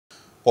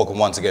Welcome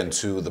once again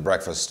to The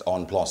Breakfast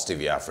on Plus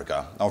TV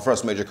Africa. Our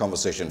first major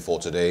conversation for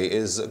today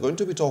is going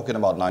to be talking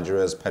about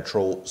Nigeria's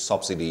petrol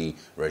subsidy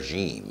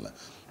regime.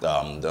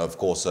 Of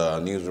course,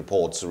 news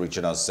reports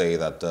reaching us say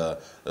that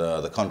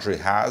the country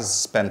has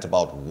spent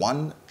about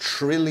 1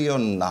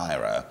 trillion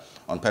naira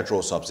on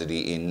petrol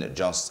subsidy in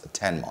just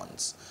 10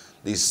 months.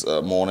 This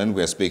morning,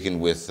 we're speaking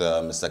with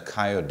Mr.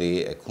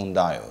 Kayode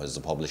Ekundayo, who is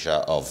the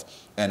publisher of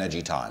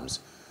Energy Times.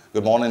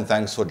 Good morning.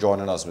 Thanks for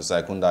joining us,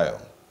 Mr.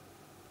 Ekundayo.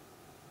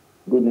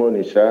 Good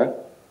morning, sir.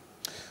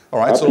 All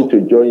right, Happy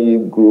to join you,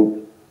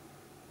 group.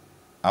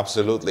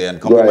 Absolutely,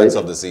 and compliments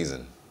of the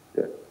season.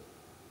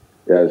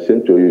 Yeah,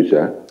 same to you,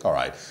 sir. All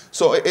right.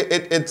 So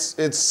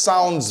it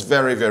sounds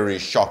very, very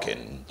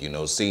shocking, you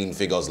know, seeing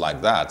figures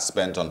like that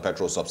spent on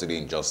petrol subsidy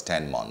in just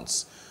 10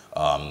 months.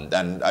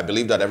 And I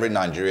believe that every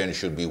Nigerian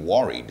should be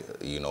worried,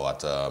 you know,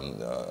 at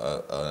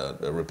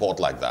a report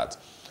like that.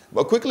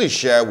 But quickly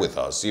share with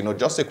us, you know,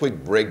 just a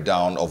quick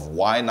breakdown of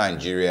why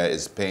Nigeria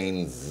is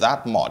paying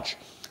that much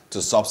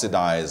to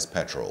subsidize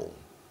petrol.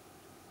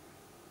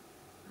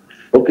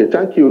 Okay,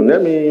 thank you.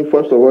 Let me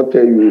first of all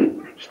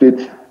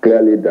state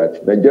clearly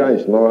that Nigeria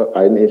is not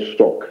any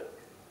stock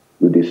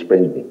with the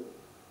spending.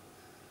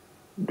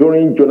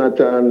 During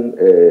Jonathan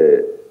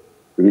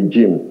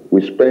regime,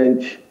 we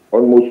spent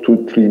almost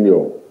 2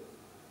 trillion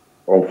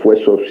on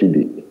fuel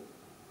subsidy.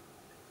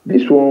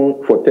 This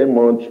one for 10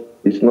 months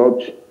is not,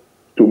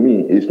 to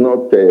me, it's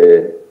not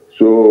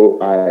so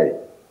high.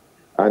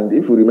 And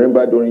if you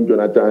remember, during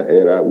Jonathan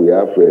era, we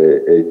have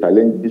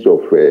challenges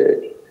of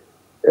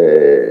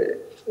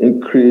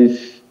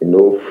increase, you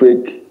know,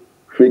 fake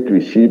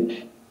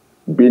receipt,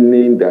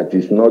 billing that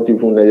is not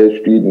even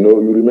necessary. You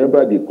know, you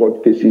remember the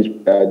court cases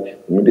had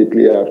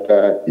immediately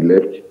after he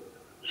left.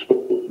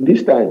 So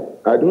this time,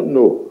 I don't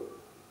know,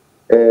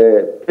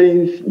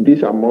 paying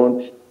this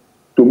amount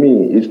to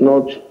me is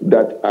not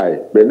that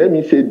high. But let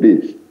me say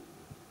this: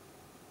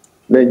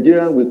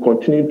 Nigeria will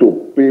continue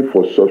to pay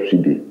for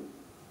subsidy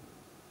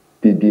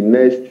till the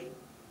next,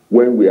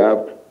 when we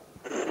have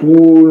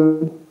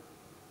full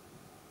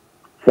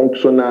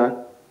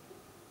functional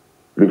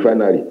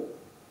refinery.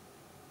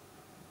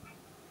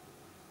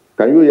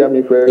 Can you hear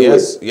me very well?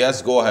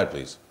 Yes, go ahead,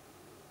 please.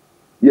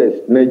 Yes,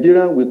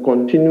 Nigeria will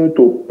continue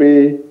to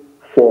pay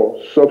for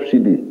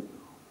subsidy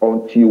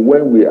until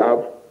when we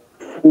have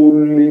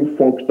fully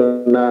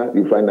functional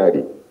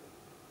refinery.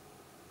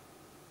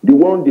 The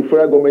one the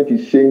federal government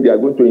is saying they are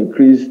going to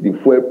increase the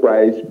fuel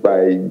price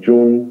by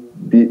June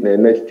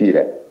next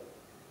year.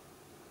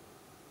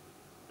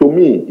 To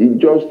me,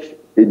 it's just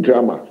a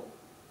drama,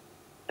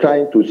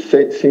 trying to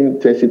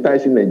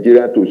sensitize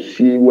Nigeria to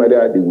see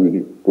whether they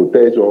will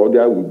protest or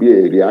there will be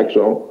a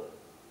reaction.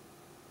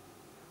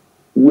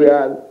 We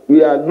are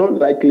not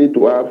likely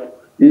to have,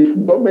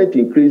 if government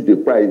increase the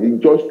price,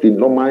 it's just a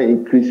normal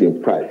increase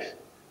in price.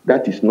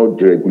 That is not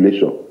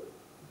deregulation.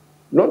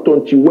 Not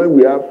until when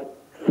we have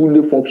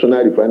fully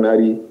functional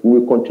refinery, we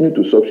will continue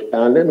to subsidize.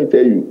 And let me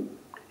tell you,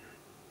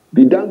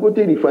 the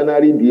Dangote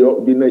refinery,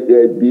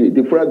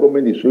 the federal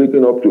government is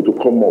looking up to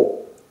come up,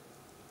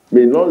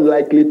 may not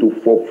likely to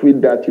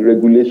fulfill that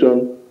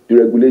regulation, the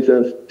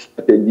regulations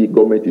strategy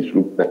government is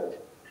looking at.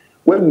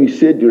 When we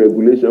say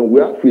deregulation,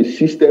 we have a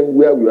system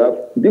where we have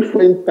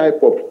different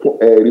type of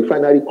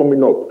refinery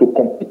coming up to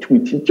compete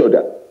with each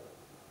other.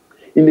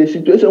 In a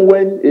situation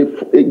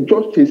when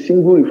just a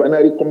single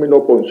refinery coming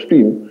up on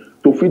stream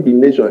to feed the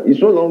nation,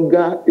 it's no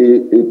longer a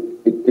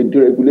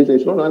deregulation,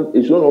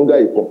 it's no longer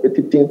a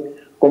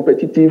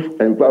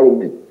competitive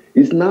environment.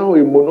 It's now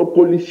a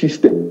monopoly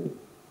system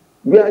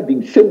where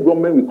the same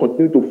government will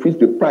continue to fix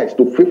the price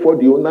to favor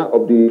the owner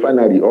of the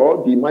refinery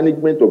or the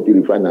management of the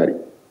refinery.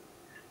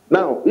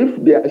 Now,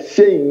 if they are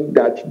saying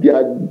that they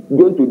are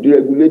going to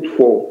deregulate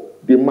for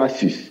the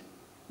masses,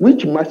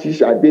 which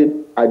masses are they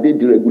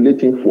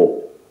deregulating for?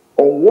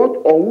 On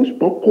whose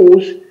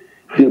purpose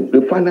the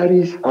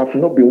refineries have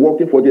not been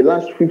working for the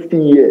last 50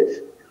 years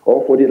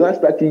or for the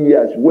last 30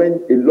 years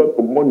when a lot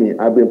of money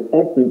have been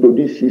pumped into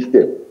this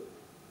system?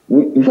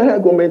 The federal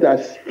government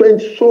has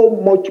spent so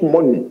much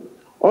money,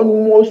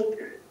 almost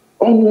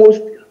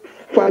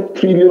 5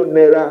 trillion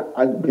naira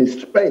has been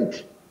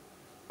spent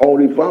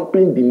on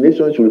revamping the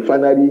nation's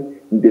refinery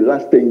in the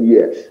last 10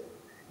 years.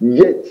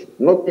 Yet,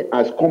 nothing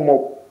has come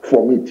up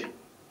from it.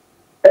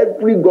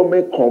 Every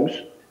government comes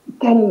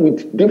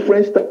with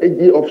different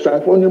strategy of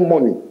siphoning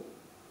money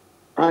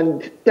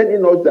and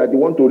telling us that they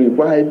want to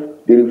revive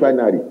the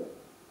refinery.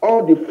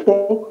 All the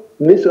 4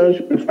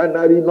 nations'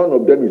 refinery, none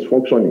of them is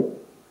functioning.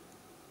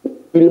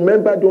 You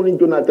remember during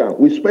Jonathan,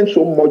 we spent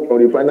so much on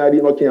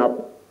refinery, nothing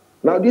happened.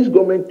 Now this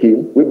government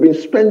came, we've been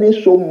spending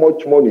so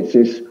much money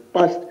since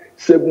past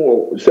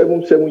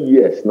 7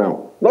 years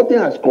now. Nothing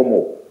has come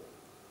up.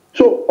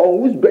 So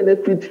on whose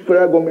benefit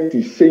federal government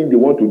is saying they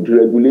want to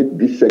deregulate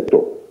this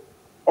sector?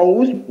 On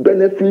whose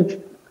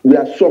benefit we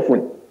are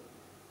suffering?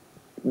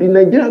 The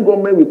Nigerian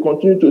government will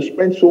continue to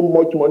spend so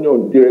much money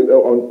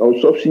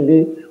on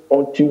subsidy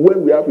until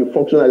when we have a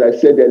functional, as I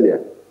said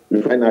earlier,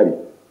 refinery.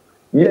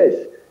 Yes,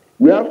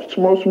 we have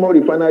small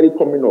refinery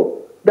coming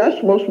up. That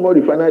small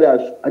refinery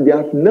they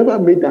have never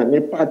made an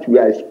impact we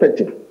are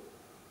expecting.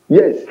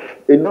 Yes,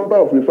 a number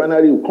of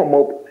refineries will come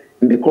up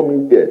in the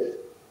coming years,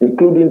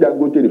 including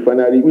Dangote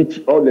refinery,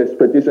 which all the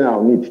expectations are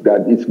on it,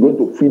 that it's going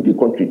to feed the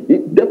country.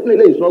 It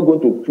definitely is not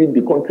going to feed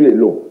the country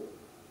alone.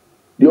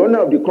 The owner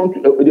of the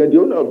country, the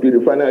owner of the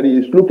refinery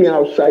is looking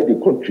outside the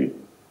country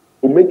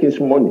to make his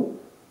money.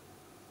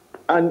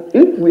 And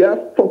if we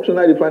have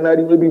functional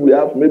refinery,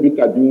 maybe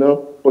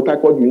Kaduna, Port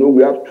Harcourt,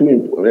 we have two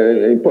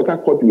in Port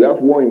Harcourt, we have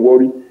one in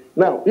Warri.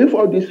 Now, if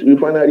all these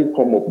refineries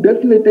come up,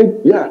 definitely,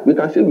 yeah, we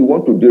can say we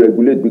want to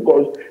deregulate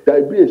because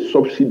there will be a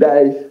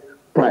subsidized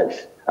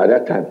price at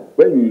that time.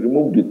 When you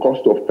remove the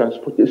cost of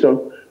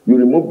transportation, you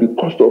remove the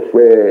cost of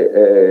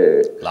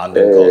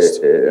landing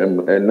cost,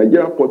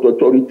 Nigerian Port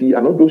Authority,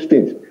 and all those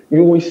things.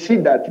 You will see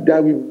that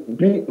there will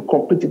be a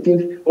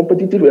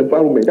competitive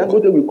environment. That's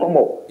what will come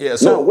up. Yeah,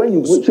 so, now, when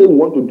you say we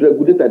want to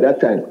deregulate at that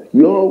time,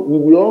 we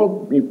will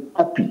all be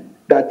happy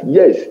that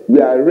yes,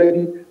 we are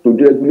ready to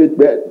deregulate.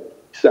 But,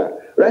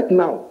 sir, right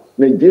now,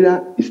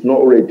 Nigeria is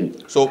not ready.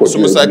 So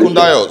Mr.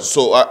 Ekundayo,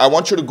 so I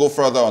want you to go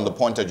further on the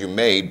point that you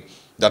made,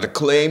 that the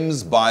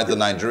claims by the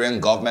Nigerian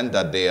government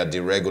that they are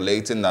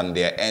deregulating and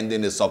they are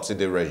ending the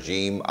subsidy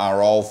regime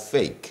are all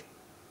fake.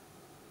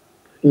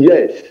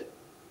 Yes.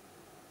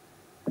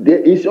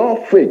 It's all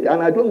fake.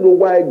 And I don't know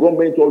why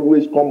government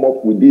always come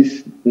up with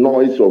this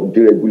noise of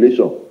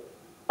deregulation.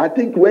 I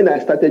think when I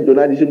started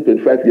journalism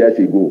 25 years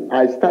ago,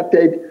 I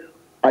started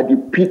at the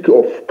peak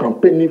of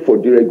campaigning for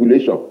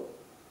deregulation.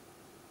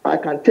 I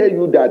can tell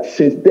you that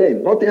since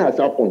then, nothing has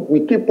happened.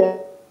 We keep on.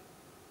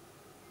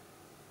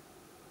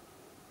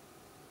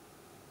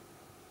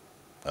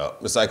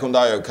 Mr.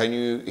 Ekundayo, can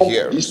you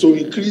hear? Is to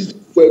increase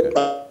fuel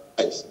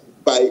price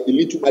by a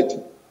little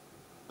margin.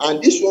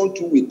 And this one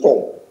too will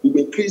come. We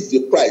will increase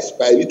the price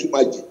by a little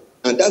margin.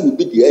 And that will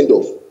be the end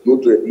of the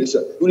old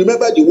regulation. You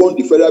remember the one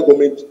the federal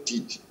government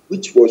did,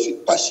 which was a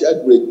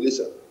partial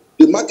regulation.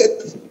 The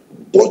market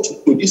bought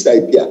into this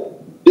idea.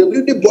 They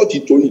really bought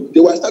into it.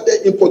 They were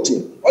started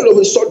importing. All of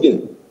a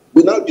sudden,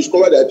 we now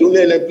discover that the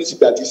only NNPC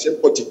that is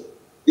importing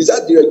is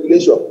that the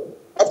regulation.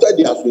 After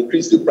they have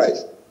increased the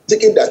price,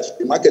 thinking that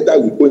the marketer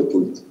will go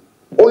into it,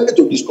 only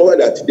to discover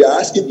that they are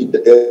asking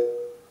the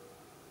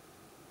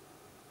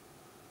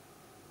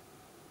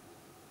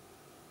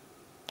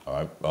all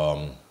right.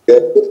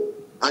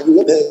 And you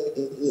want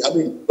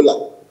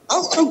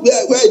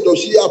where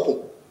does it happen?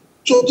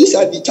 So these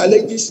are the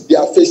challenges they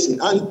are facing,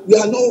 and we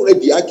are not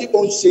ready. I keep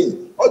on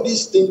saying all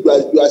these things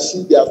you are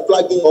seeing, they are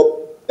flagging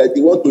up that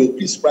they want to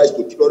increase price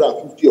to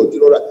 350 or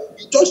 300.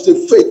 It's just a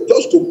fake,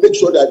 just to make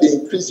sure that they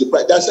increase the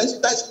price. They are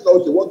sensitizing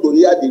us. They want to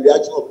hear the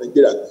reaction of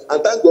Nigerians,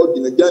 and thank God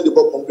the Nigerian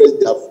Labour Congress,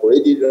 they have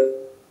already.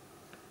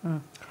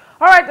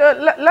 All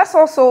right, let's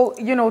also,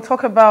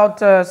 talk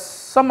about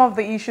some of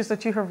the issues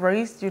that you have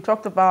raised. You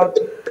talked about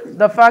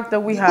the fact that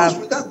we have.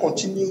 Because we can't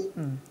continue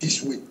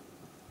this way.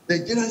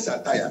 Nigerians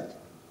are tired.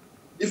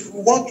 If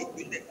we want to,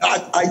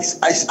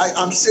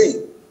 I'm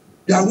saying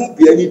there won't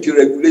be any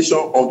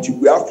deregulation until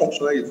we have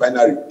functional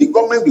refinery. The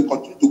government will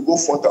continue to go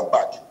front and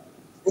back.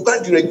 We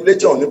can't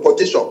deregulate on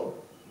importation.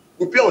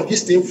 We've been on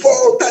this thing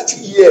for 30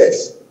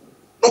 years.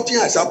 Nothing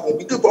has happened.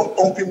 We keep on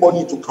pumping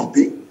money into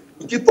campaign.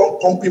 We keep on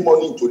pumping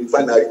money into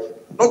refinery.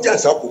 Nothing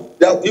has happened.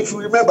 If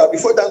you remember,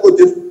 before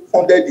Dangote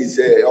funded his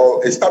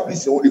or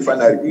established his own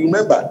refinery, you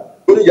remember,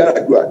 only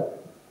Yaradua,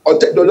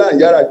 Otedola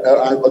and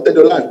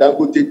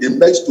Dangote, they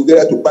merged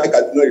together to buy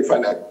Kaduna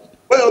refinery.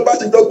 When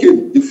Obasanjo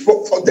came, he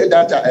funded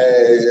that.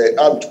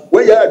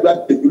 When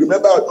Yaradua came, you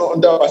remember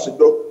under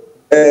Obasanjo,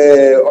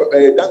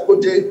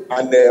 Dangote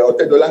and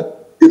Otedola,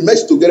 they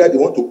merged together. They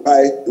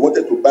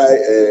wanted to buy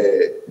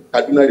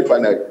Kaduna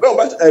refinery.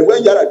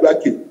 When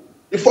Yaradua came,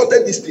 he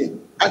funded this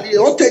thing, and he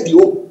altered the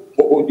whole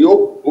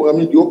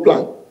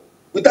plan.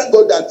 We thank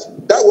God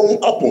that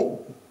won't happen.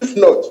 If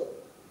not,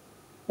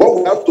 what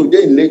we have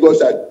today in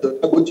Lagos at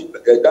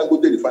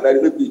Dangote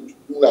refinery, maybe it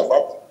won't have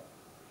happened.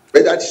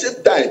 But at the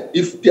same time,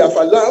 if they have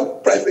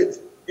allowed private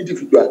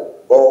individual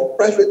or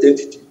private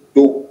entity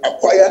to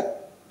acquire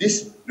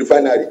this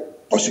refinery,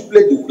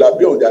 possibly they will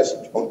be on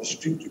the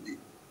stream today.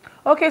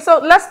 Okay, so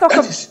let's talk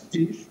about Mr.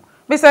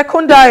 They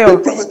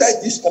Ekundayo.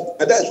 privatize this company,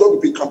 and that's what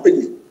we've been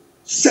campaigning.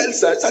 Sell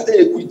certain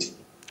equity.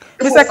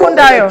 Mr.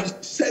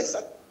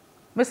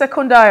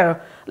 Ekundayo,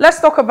 let's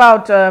talk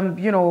about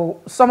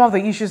some of the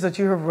issues that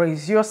you have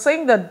raised. You're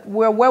saying that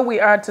we're where we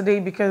are today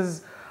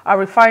because our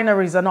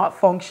refineries are not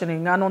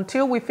functioning, and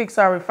until we fix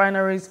our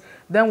refineries,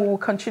 then we will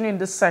continue in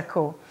this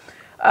cycle.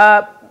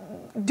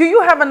 Do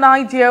you have an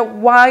idea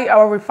why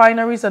our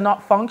refineries are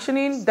not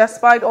functioning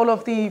despite all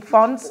of the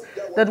funds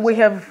that we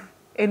have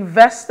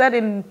invested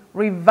in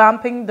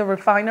revamping the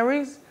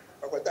refineries?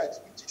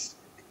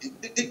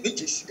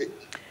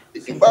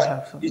 In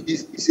fact,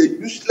 it's a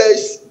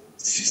useless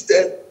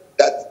system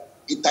that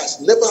it has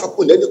never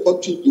happened in any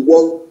country in the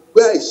world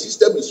where a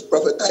system is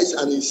privatized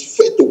and is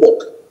failed to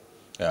work.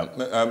 Yeah,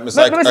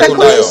 Mr.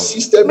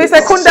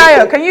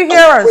 Ekundayo, can you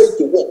hear us? Failed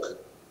to work.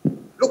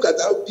 Look at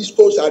how these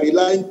schools are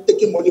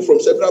taking money from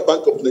Central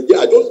Bank of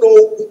Nigeria. I don't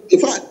know. In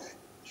fact,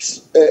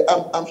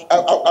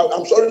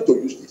 I'm sorry to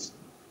use this.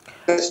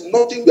 There's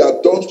nothing we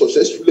have done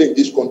successfully in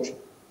this country.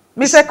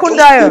 Mr.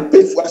 Ekundayo. It's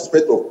just a painful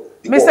aspect of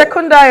the Mr.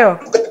 Ekundayo.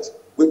 Look at,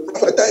 we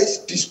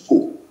privatize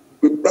Disco,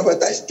 we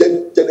privatize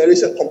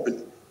generation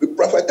company, we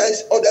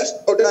privatize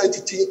other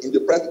entity in the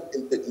private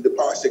in the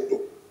power sector.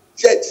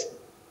 Yet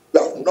we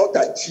have not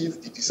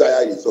achieved the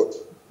desired result.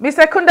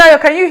 Mr. Ekundayo,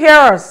 can you hear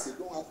us? They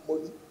don't have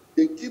money.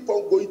 They keep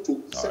on going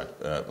to. All right.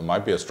 It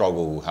might be a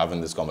struggle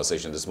having this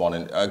conversation this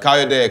morning.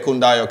 Kayode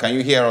Ekundayo, can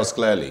you hear us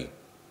clearly?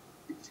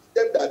 It's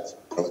them that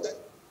privatize.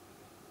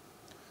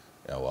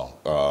 Yeah, well,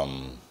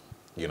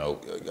 you know,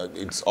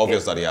 it's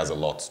obvious that he has a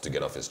lot to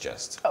get off his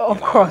chest. Of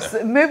course.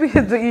 Maybe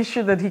the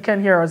issue that he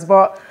can hear us,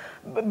 but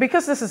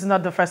because this is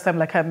not the first time,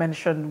 like I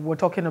mentioned, we're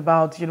talking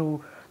about, you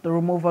know, the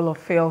removal of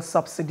fuel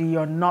subsidy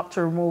or not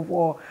to remove,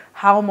 or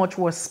how much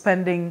we're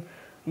spending,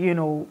 you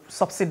know,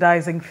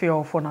 subsidizing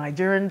fuel for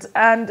Nigerians.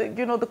 And,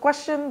 you know, the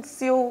question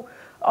still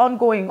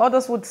ongoing.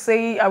 Others would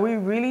say, are we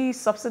really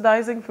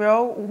subsidizing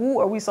fuel? Who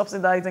are we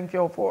subsidizing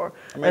fuel for?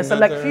 I mean,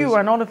 select few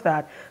and all of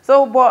that.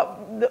 So, but,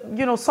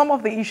 you know, some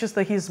of the issues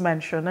that he's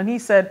mentioned, and he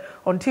said,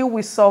 until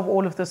we solve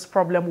all of this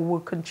problem, we will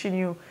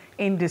continue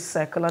in this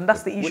circle. And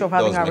that's the issue of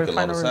having our refineries. It does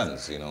make a lot of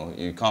sense, you know.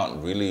 You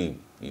can't really,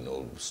 you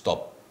know,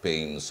 stop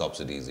paying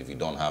subsidies if you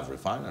don't have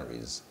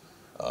refineries,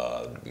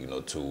 you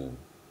know, to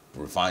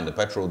refine the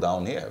petrol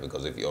down here.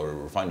 Because if you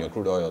refine your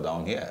crude oil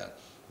down here,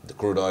 the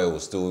crude oil will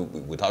still,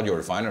 without your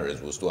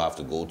refineries, will still have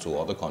to go to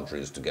other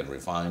countries to get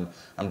refined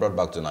and brought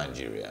back to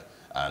Nigeria.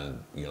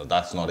 And, you know,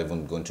 that's not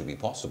even going to be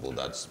possible.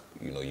 That's,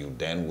 you know, you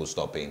then will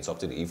stop paying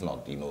subsidy. If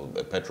not, you know,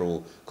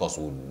 petrol cost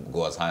will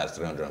go as high as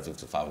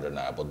 350, 500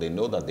 naira. But they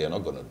know that they're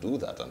not going to do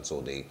that. And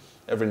so they,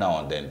 every now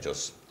and then,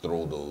 just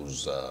throw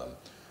those,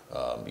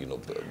 you know,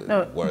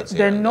 words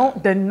here. They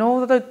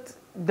know that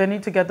they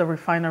need to get the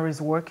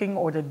refineries working,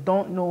 or they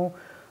don't know.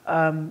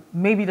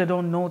 Maybe they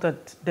don't know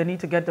that they need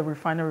to get the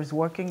refineries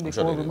working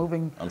before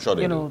removing. I'm sure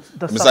they do.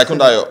 The Mr.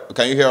 Ekundayo,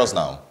 can you hear us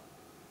now?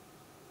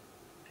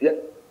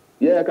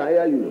 Yeah, I can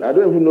hear you. I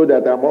don't even know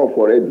that I'm off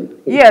already.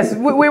 Yes,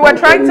 we were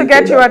trying to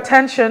get your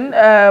attention.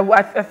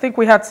 I think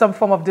we had some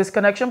form of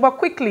disconnection, but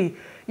quickly,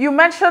 you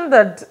mentioned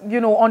that,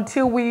 you know,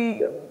 until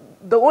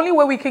the only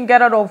way we can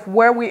get out of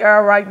where we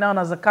are right now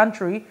as a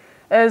country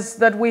is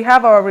that we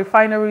have our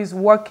refineries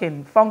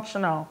working,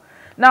 functional.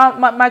 Now,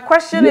 my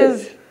question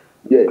is,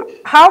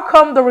 how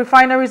come the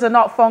refineries are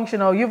not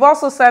functional? You've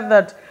also said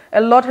that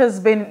a lot has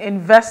been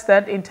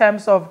invested in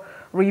terms of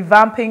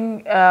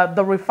revamping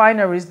the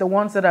refineries, the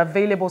ones that are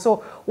available.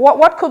 So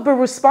what could be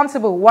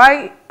responsible?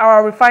 Why are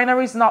our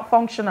refineries not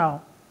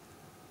functional?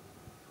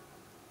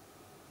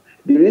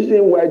 The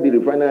reason why the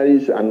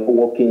refineries are not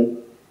working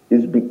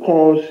is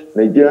because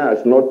Nigeria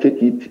has not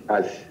taken it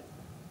as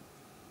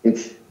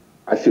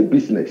a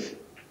business.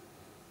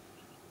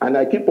 And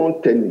I keep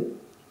on telling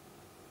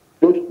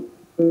those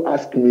who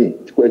ask me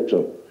this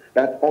question,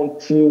 that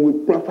until we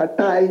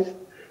privatize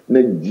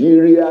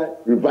Nigeria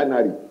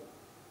refinery,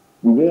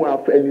 we won't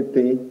have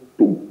anything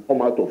to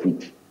come out of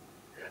it.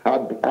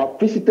 I've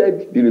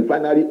visited the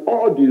refinery,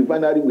 all the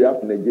refinery we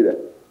have in Nigeria.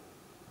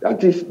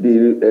 That is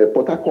the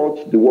Port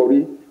Harcourt, the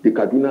Warri, the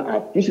Kaduna.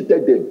 I've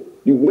visited them.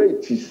 The way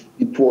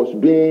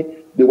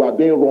they were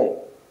being run.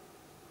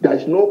 There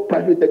is no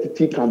private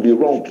entity can be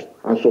wrong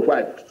and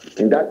survive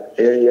in that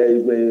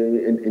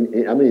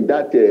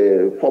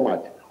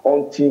format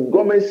until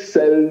government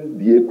sell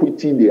the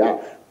equity they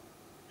have.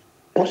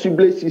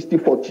 Possibly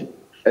 60-40.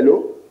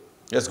 Hello?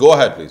 Yes, go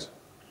ahead, please.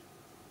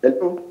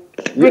 Hello?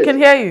 We can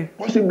hear you.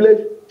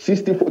 Possibly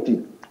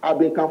 60-40. I've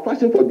been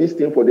canvassing for this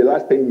thing for the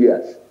last 10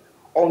 years.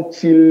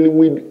 Until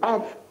we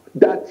have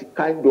that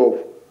kind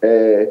of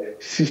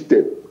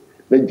system,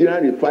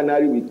 Nigerian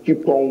refinery will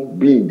keep on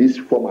being this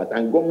format,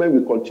 and government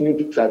will continue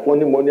to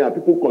siphon money, and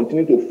people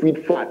continue to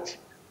feed fat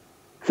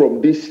from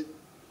this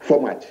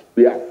format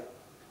we have.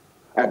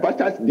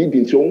 Abacha did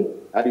his own.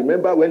 I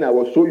remember when I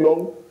was so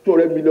young,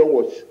 200 million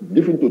was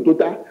given to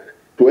Total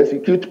to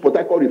execute Port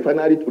Harcourt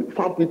refinery to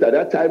farm it at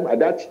that time. At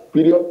that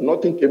period,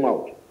 nothing came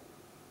out.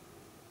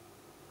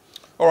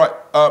 All right,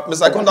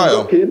 Mr.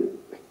 Ekundayo.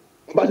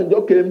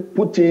 Obasanjo came,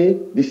 put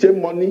in the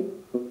same money,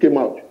 came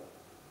out.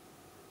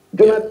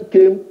 Jonathan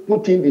came,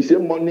 put in the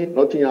same money,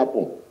 nothing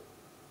happened.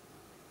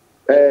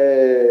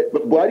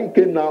 Buhari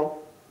came now,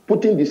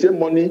 put in the same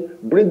money,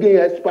 bringing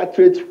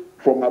expatriates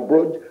from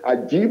abroad, a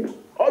jeep,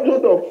 all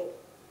sorts of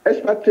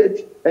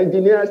expatriate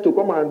engineers to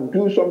come and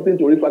do something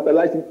to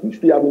refertilize it, we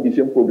still having the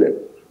same problem.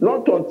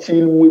 Not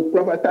until we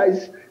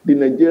privatize the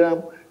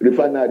Nigerian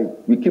refinery,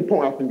 we keep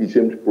on having the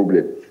same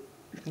problem.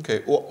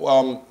 Okay,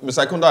 well,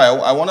 Mr. Ekundayo,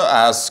 I want to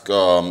ask,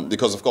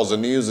 because of course the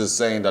news is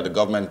saying that the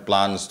government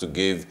plans to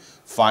give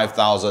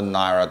 5,000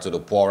 naira to the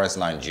poorest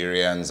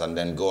Nigerians and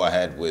then go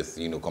ahead with,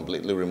 you know,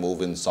 completely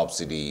removing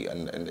subsidy,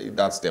 and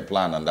that's their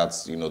plan, and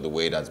that's, you know, the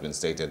way that's been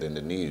stated in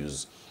the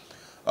news.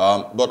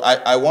 But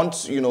I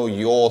want, you know,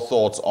 your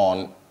thoughts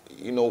on,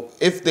 you know,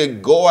 if they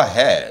go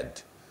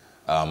ahead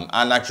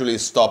and actually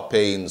stop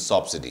paying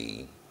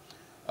subsidy,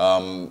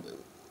 do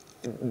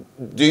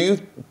you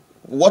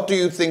What do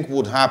you think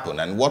would happen,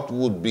 and what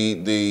would be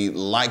the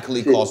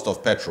likely cost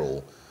of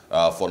petrol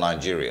for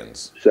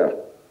Nigerians? Sir,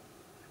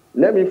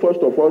 let me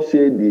first of all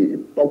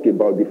talk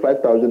about the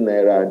 5,000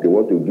 naira they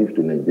want to give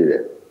to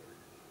Nigeria.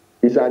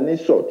 It's an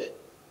insult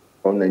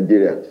on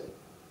Nigerians.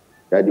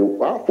 That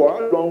for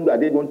how long are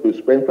they going to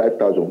spend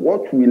 5,000?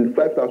 What will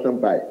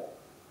 5,000 buy?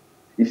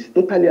 It's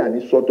totally an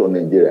insult on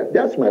Nigeria.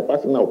 That's my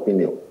personal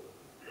opinion.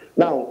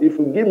 Now, if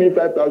you give me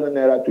 5,000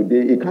 naira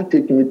today, it can't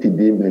take me till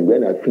the evening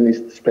when I finish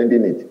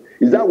spending it.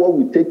 Is that what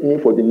will take me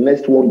for the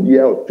next 1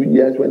 year or 2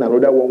 years when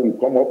another one will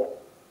come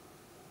up?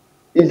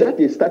 Is that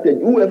a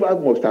strategy? Whoever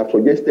must have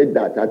suggested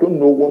that, I don't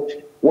know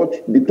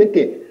what the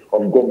thinking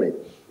of government.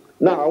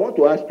 Now, I want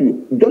to ask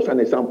you, just an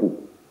example.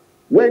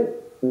 When,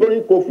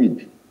 during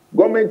COVID,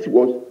 government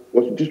was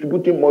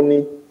distributing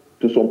money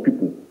to some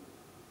people.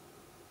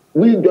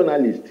 We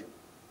journalists,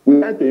 we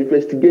had to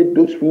investigate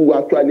those who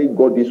actually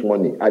got this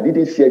money. I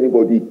didn't see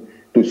anybody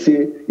to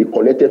say he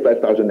collected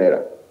 5,000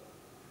 naira.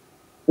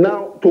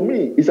 Now, to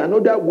me, it's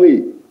another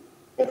way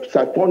of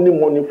siphoning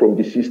money from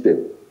the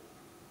system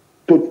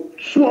to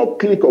small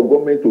click of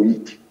government to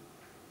eat.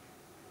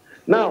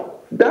 Now,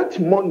 that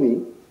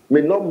money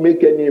may not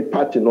make any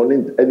impact on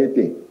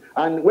anything.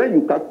 And when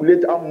you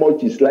calculate how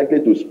much is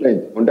likely to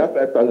spend on that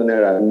 5,000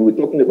 naira, we were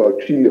talking about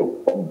trillions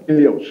or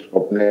billions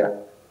of naira.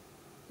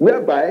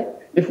 Whereby,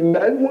 if we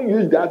even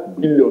use that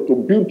billion to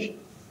build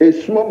a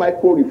small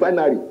micro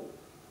refinery,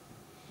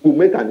 will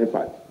make an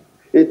impact.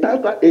 A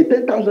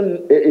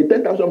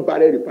 10,000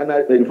 barrel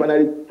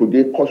refinery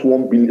today costs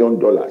 $1 billion.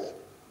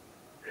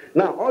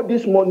 Now, all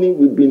this money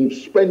we've been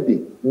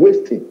spending,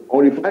 wasting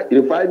on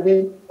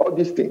refining all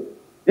these things.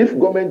 If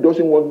government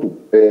doesn't want to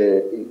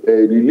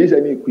release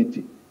any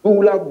equity, we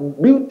will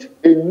have built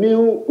a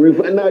new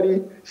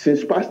refinery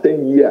since past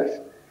 10 years.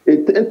 A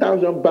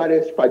 10,000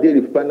 barrels per day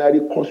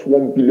refinery costs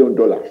 $1 billion.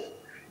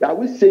 Are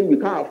we saying we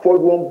can't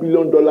afford $1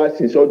 billion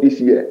since all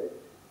this year?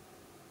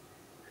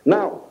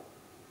 Now,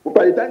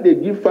 by the time they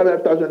give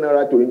 5,000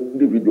 naira to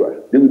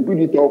individual, they will build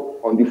it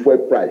up on the fuel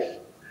price.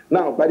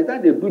 Now, by the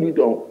time they build it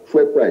on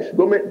fuel price,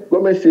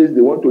 government says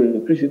they want to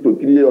increase it to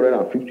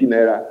 350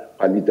 naira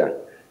per liter.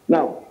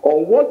 Now,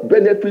 on what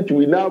benefit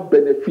will now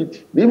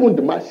benefit even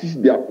the masses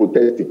they are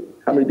protecting?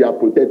 They are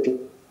protecting.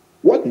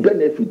 What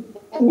benefit?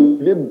 What will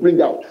they bring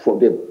out for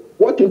them?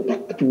 What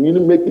impact will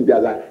it make in their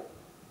life?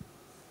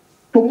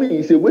 To me,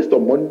 it's a waste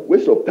of money,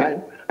 waste of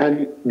time,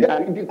 and they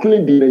are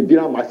ridiculing the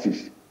Nigerian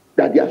masses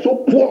that they are so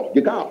poor,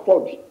 they can't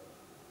afford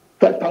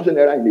 5,000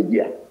 naira in a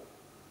year.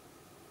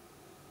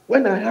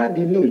 When I heard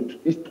the news,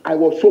 I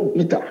was so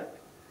bitter.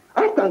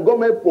 How can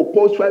government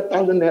propose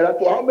 5,000 naira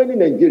to how many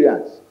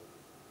Nigerians?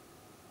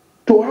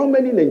 To how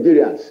many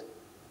Nigerians?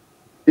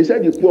 They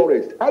said the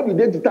poorest. How did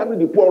they determine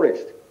the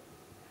poorest?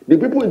 The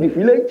people in the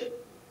village?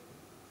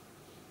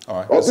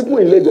 All right. Or people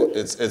in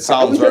Lagos? It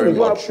sounds very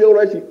much...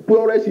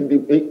 Poorest in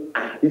the...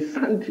 It's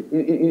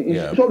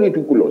so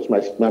ridiculous,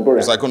 my brother.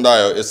 Mr.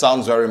 Ekundayo, it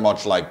sounds very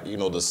much like,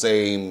 the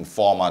same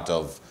format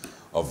of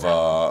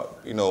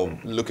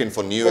looking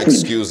for new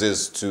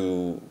excuses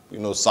to,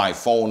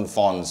 siphon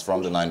funds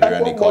from the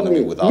Nigerian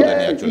economy without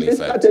any actual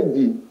effect.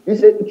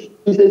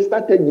 It's a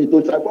strategy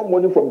to siphon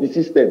money from the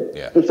system,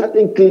 to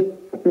certain click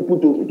people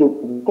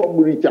to become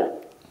richer.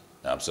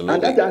 Absolutely.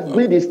 And that has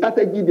been the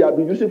strategy they have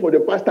been using for the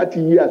past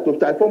 30 years to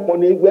siphon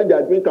money when they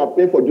are doing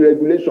campaign for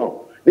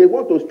deregulation. They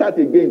want to start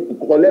again to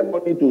collect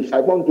money to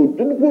siphon to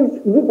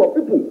group of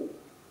people.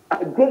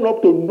 I've grown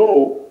up to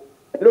know.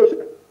 Hello,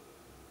 sir.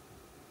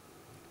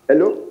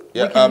 Hello?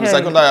 Yeah,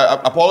 Mr.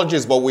 Ekundayo,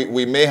 apologies, but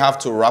we may have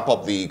to wrap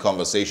up the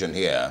conversation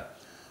here.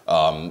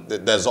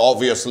 There's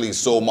obviously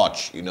so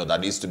much,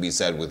 that needs to be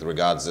said with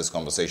regards to this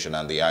conversation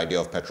and the idea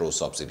of petrol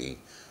subsidy.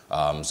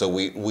 So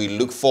we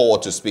look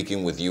forward to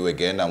speaking with you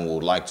again, and we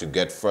would like to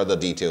get further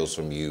details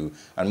from you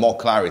and more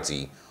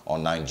clarity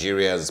on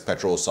Nigeria's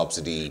petrol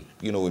subsidy.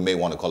 We may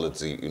want to call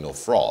it,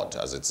 fraud,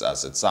 as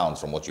it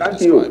sounds from what you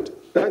described.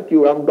 Thank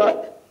you. I'm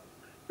back.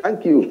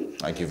 Thank you.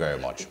 Thank you very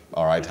much.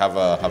 All right, have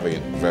a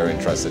very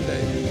interesting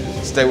day.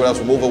 Stay with us.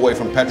 We'll move away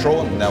from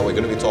petrol. Now we're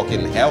going to be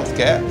talking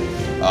healthcare.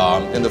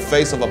 In the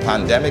face of a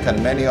pandemic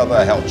and many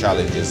other health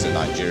challenges in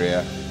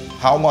Nigeria,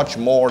 how much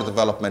more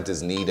development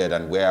is needed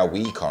and where are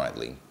we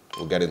currently?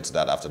 We'll get into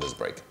that after this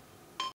break.